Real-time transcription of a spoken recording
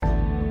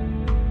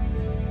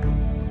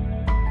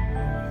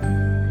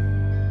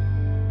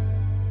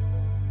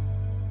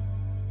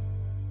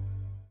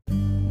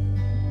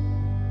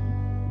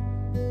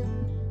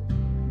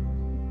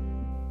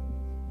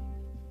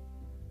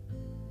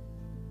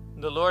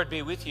The Lord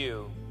be with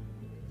you.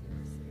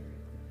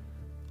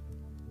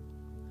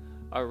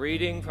 A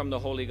reading from the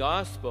Holy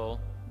Gospel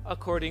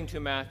according to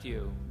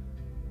Matthew.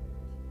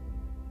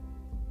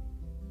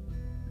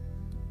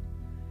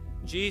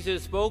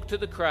 Jesus spoke to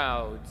the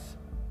crowds.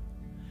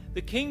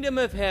 The kingdom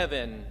of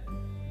heaven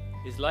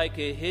is like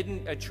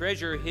a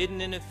treasure hidden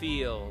in a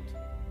field,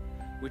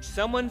 which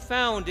someone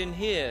found and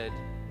hid.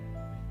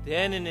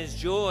 Then in his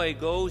joy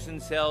goes and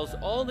sells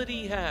all that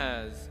he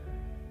has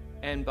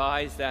and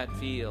buys that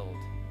field.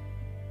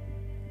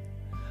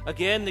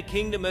 Again, the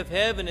kingdom of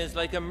heaven is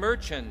like a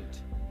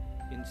merchant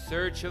in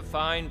search of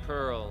fine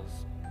pearls.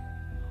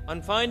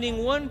 On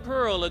finding one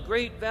pearl of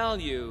great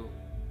value,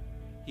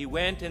 he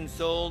went and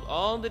sold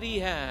all that he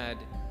had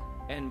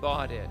and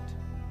bought it.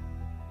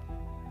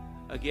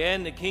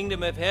 Again, the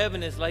kingdom of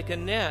heaven is like a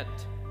net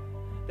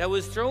that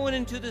was thrown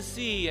into the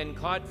sea and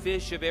caught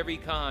fish of every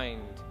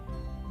kind.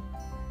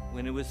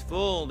 When it was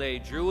full, they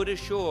drew it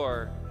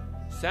ashore,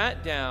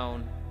 sat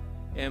down,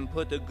 and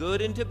put the good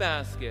into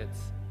baskets,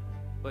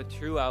 but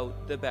threw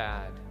out the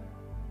bad.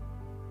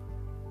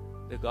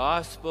 The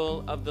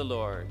Gospel of the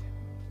Lord.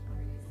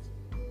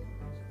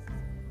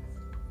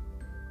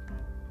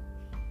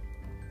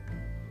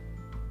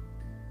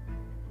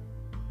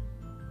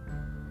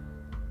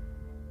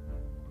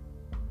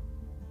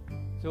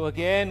 So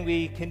again,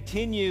 we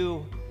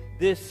continue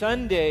this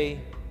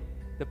Sunday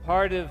the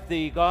part of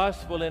the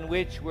Gospel in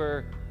which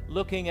we're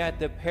looking at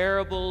the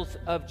parables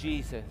of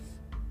Jesus.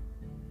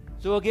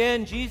 So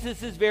again,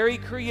 Jesus is very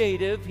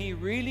creative. He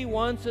really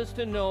wants us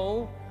to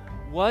know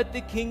what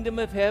the kingdom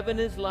of heaven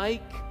is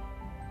like.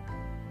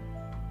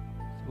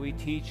 So he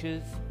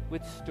teaches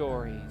with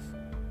stories,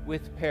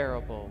 with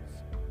parables.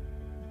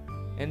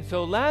 And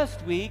so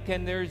last week,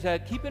 and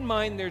keep in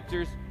mind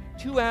there's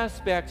two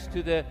aspects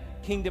to the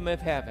kingdom of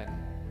heaven.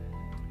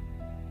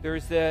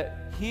 There's the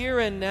here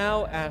and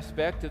now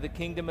aspect of the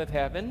kingdom of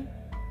heaven,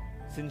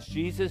 since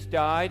Jesus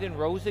died and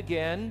rose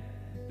again,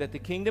 that the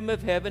kingdom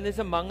of heaven is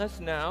among us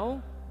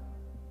now.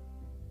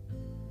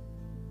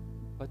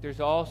 But there's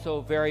also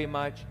very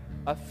much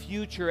a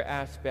future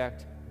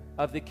aspect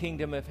of the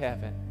kingdom of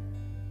heaven,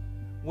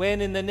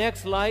 when in the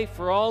next life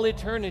for all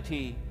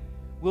eternity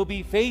we'll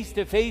be face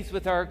to face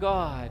with our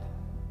God.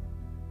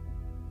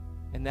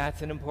 And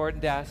that's an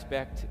important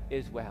aspect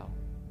as well.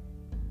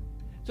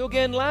 So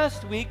again,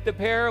 last week the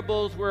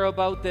parables were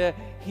about the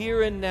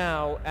here and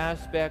now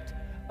aspect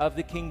of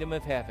the kingdom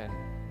of heaven.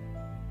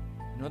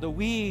 You know, the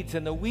weeds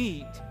and the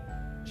wheat.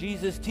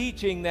 Jesus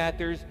teaching that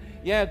there's,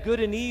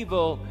 good and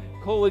evil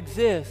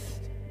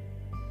coexist.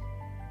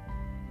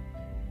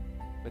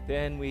 But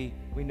then we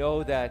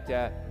know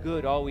that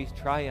good always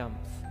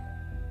triumphs.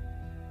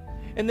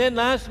 And then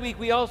last week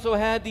we also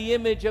had the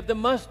image of the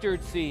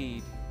mustard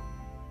seed,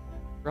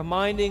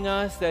 reminding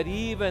us that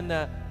even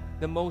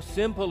the most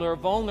simple or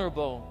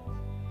vulnerable,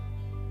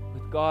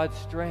 with God's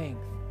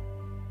strength,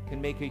 can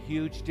make a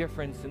huge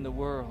difference in the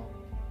world.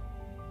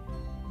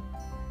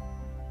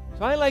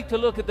 So I like to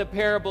look at the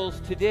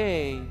parables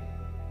today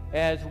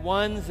as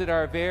ones that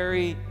are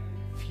very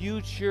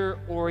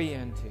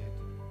future-oriented.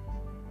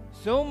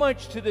 So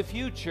much to the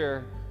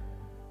future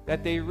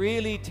that they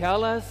really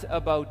tell us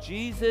about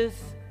Jesus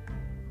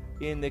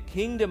in the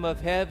kingdom of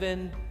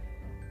heaven,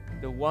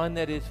 the one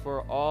that is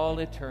for all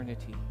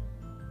eternity.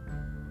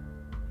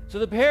 So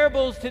the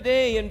parables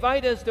today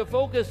invite us to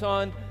focus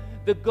on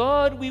the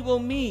God we will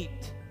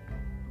meet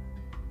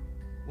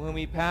when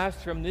we pass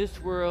from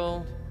this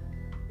world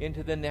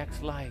into the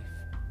next life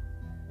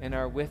and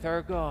are with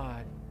our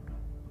God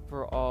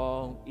for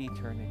all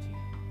eternity.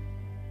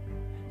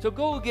 So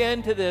go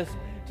again to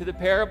the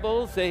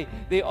parables.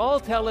 They all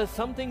tell us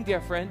something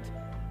different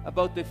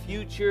about the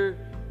future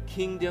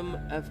kingdom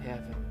of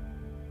heaven.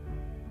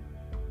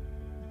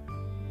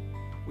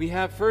 We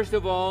have, first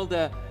of all,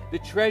 the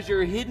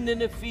treasure hidden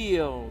in a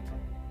field.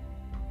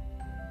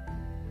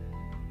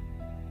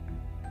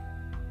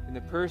 And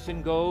the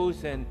person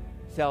goes and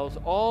sells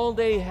all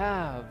they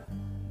have,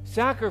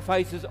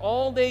 sacrifices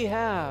all they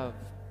have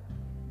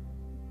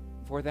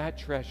for that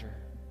treasure.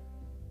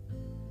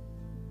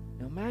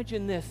 Now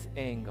imagine this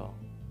angle.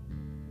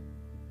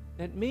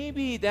 That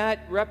maybe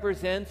that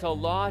represents a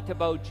lot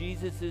about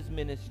Jesus'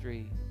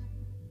 ministry.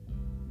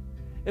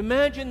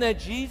 Imagine that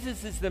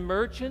Jesus is the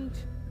merchant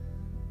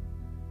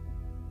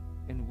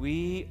and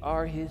we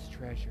are his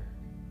treasure.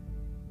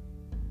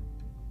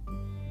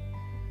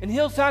 And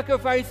he'll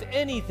sacrifice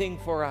anything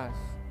for us.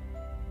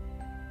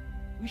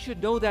 We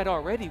should know that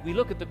already. We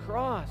look at the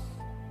cross.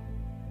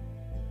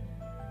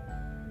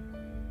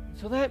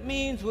 So that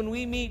means when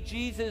we meet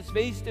Jesus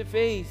face to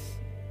face,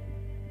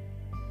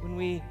 when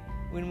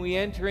we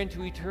enter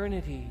into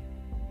eternity,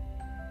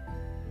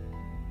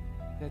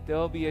 that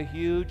there'll be a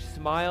huge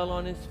smile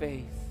on his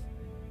face.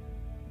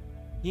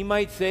 He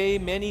might say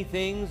many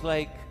things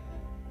like,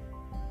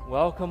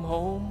 "Welcome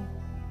home.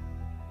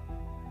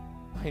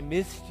 I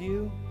missed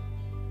you.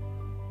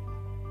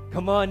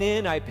 Come on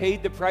in. I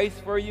paid the price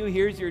for you.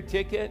 Here's your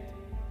ticket."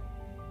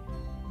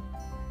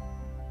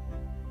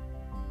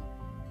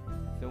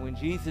 So when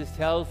Jesus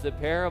tells the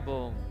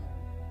parable,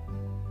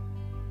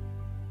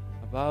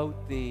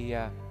 about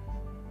the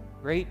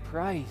great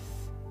price.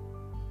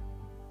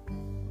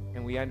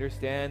 And we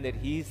understand that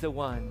He's the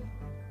one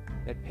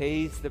that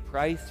pays the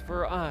price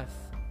for us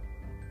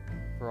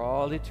for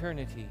all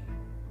eternity.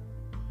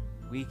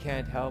 We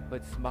can't help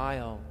but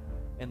smile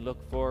and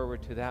look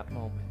forward to that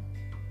moment.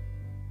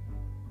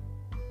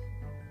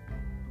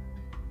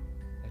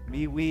 That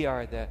we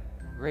are the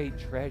great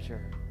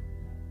treasure.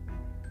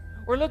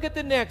 Or look at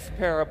the next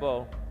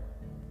parable.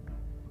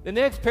 The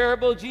next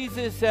parable,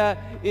 Jesus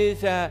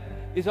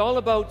is all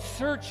about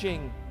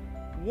searching,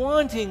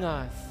 wanting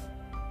us.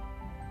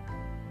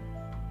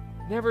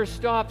 Never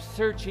stops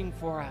searching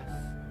for us.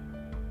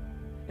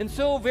 And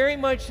so very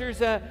much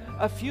there's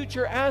a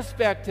future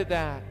aspect to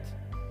that.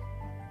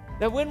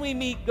 That when we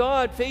meet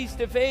God face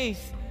to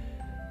face,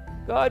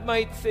 God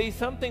might say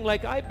something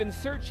like, I've been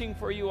searching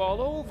for you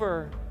all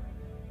over.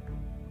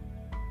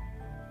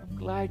 I'm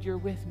glad you're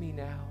with me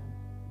now.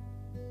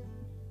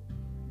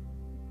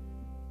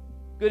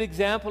 Good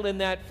example in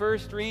that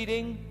first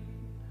reading,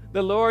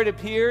 the Lord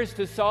appears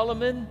to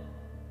Solomon.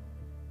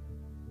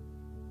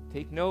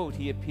 Take note,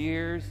 He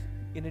appears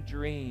in a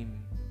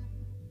dream.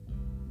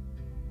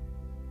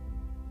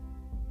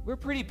 We're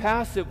pretty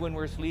passive when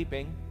we're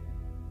sleeping.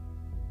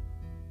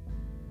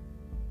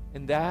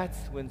 And that's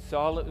when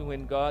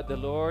God, the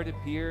Lord,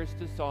 appears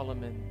to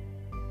Solomon,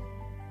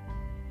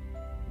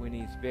 when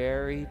he's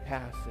very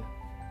passive.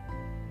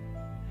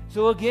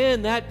 So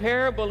again, that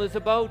parable is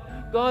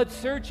about God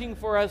searching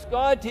for us,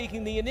 God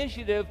taking the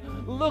initiative,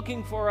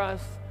 looking for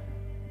us,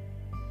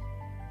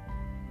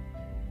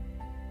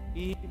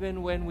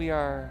 even when we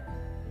are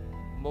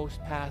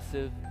most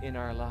passive in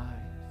our lives.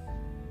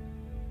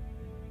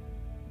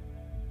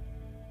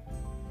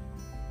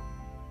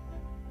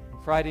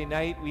 Friday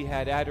night, we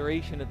had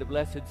adoration of the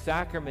Blessed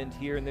Sacrament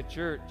here in the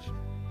church.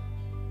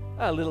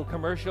 A little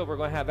commercial. We're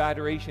going to have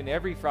adoration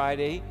every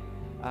Friday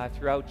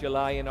throughout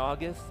July and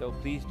August, so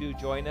please do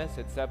join us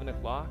at 7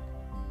 o'clock.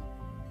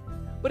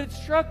 But it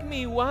struck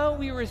me while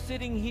we were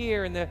sitting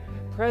here in the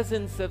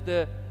presence of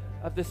the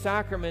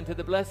sacrament, of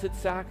the Blessed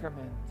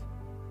Sacrament,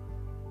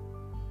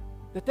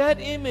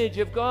 that image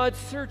of God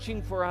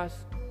searching for us,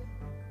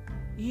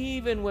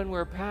 even when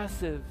we're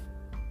passive,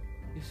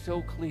 is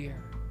so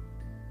clear.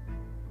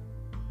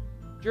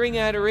 During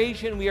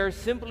adoration, we are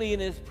simply in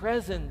His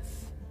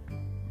presence.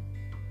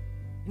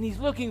 And He's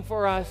looking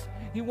for us.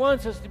 He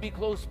wants us to be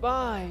close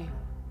by.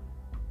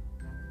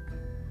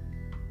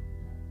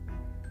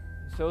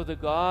 So the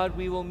God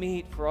we will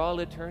meet for all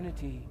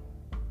eternity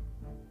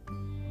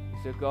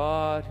is a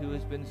God who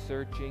has been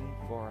searching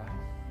for us.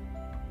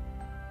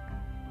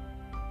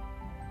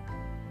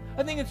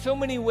 I think in so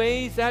many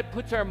ways that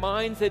puts our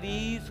minds at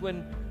ease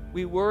when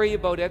we worry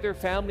about other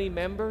family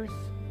members.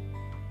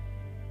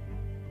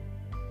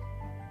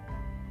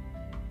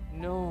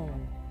 Know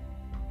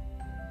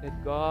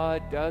that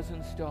God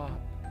doesn't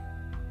stop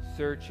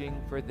searching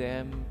for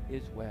them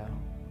as well.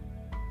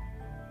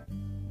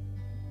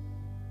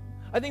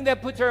 I think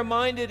that puts our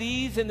mind at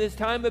ease in this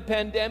time of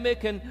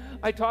pandemic. And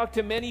I talk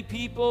to many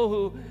people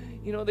who,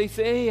 they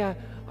say, I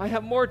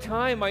have more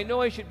time. I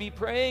know I should be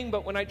praying,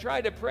 but when I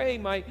try to pray,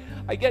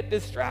 I get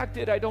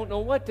distracted. I don't know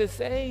what to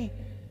say.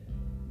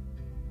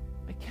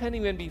 I can't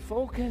even be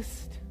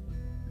focused.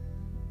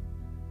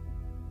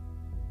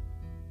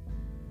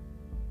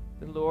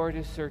 The Lord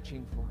is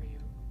searching for you.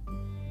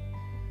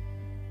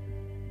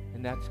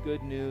 And that's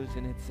good news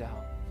in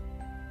itself.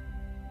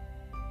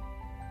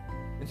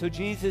 And so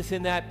Jesus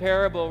in that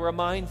parable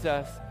reminds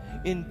us,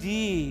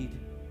 indeed,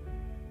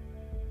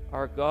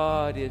 our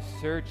God is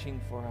searching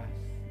for us.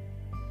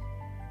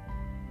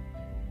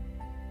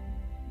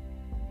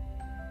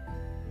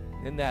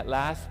 In that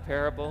last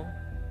parable,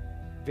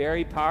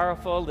 very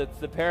powerful, it's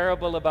the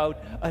parable about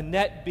a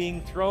net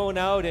being thrown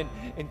out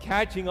and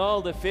catching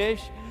all the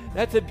fish.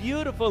 That's a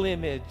beautiful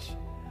image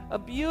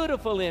of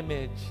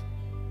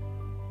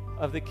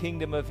the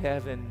kingdom of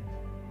heaven.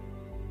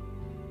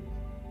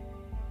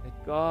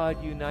 That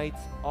God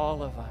unites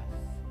all of us.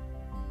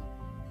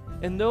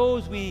 And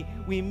those we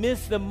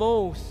miss the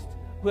most,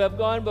 who have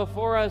gone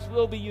before us,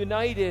 will be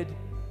united.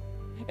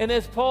 And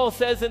as Paul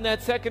says in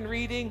that second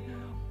reading,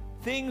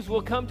 things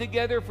will come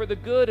together for the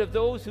good of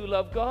those who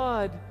love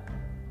God.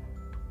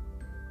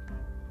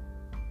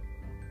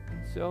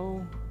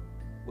 So,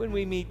 when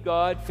we meet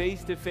God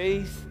face to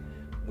face,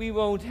 we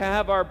won't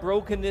have our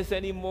brokenness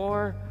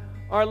anymore.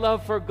 Our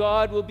love for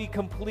God will be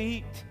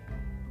complete.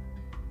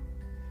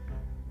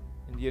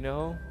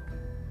 And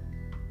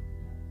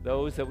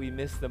those that we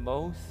miss the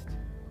most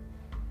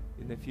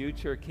in the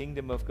future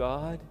kingdom of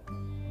God,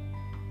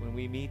 when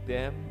we meet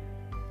them,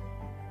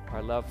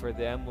 our love for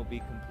them will be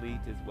complete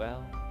as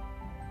well.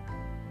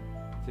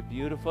 It's a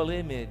beautiful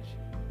image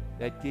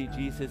that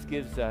Jesus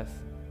gives us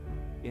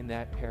in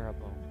that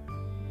parable.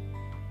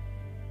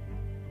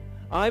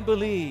 I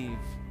believe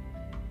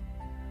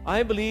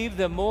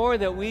the more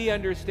that we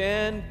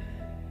understand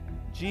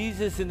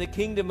Jesus in the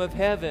kingdom of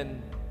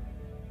heaven,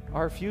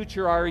 our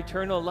future, our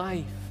eternal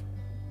life,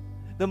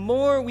 the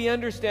more we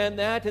understand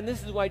that, and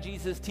this is why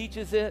Jesus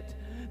teaches it,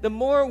 the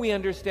more we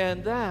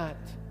understand that,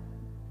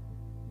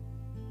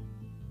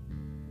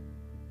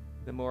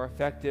 the more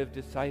effective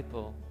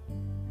disciple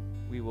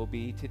we will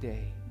be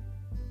today.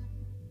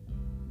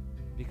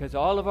 Because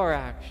all of our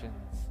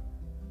actions,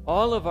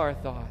 all of our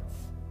thoughts,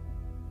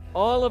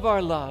 all of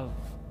our love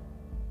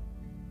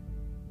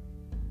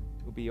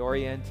will be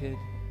oriented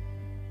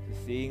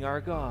to seeing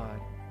our God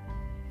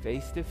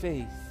face to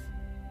face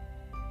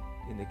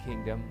in the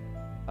kingdom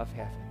of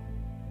heaven.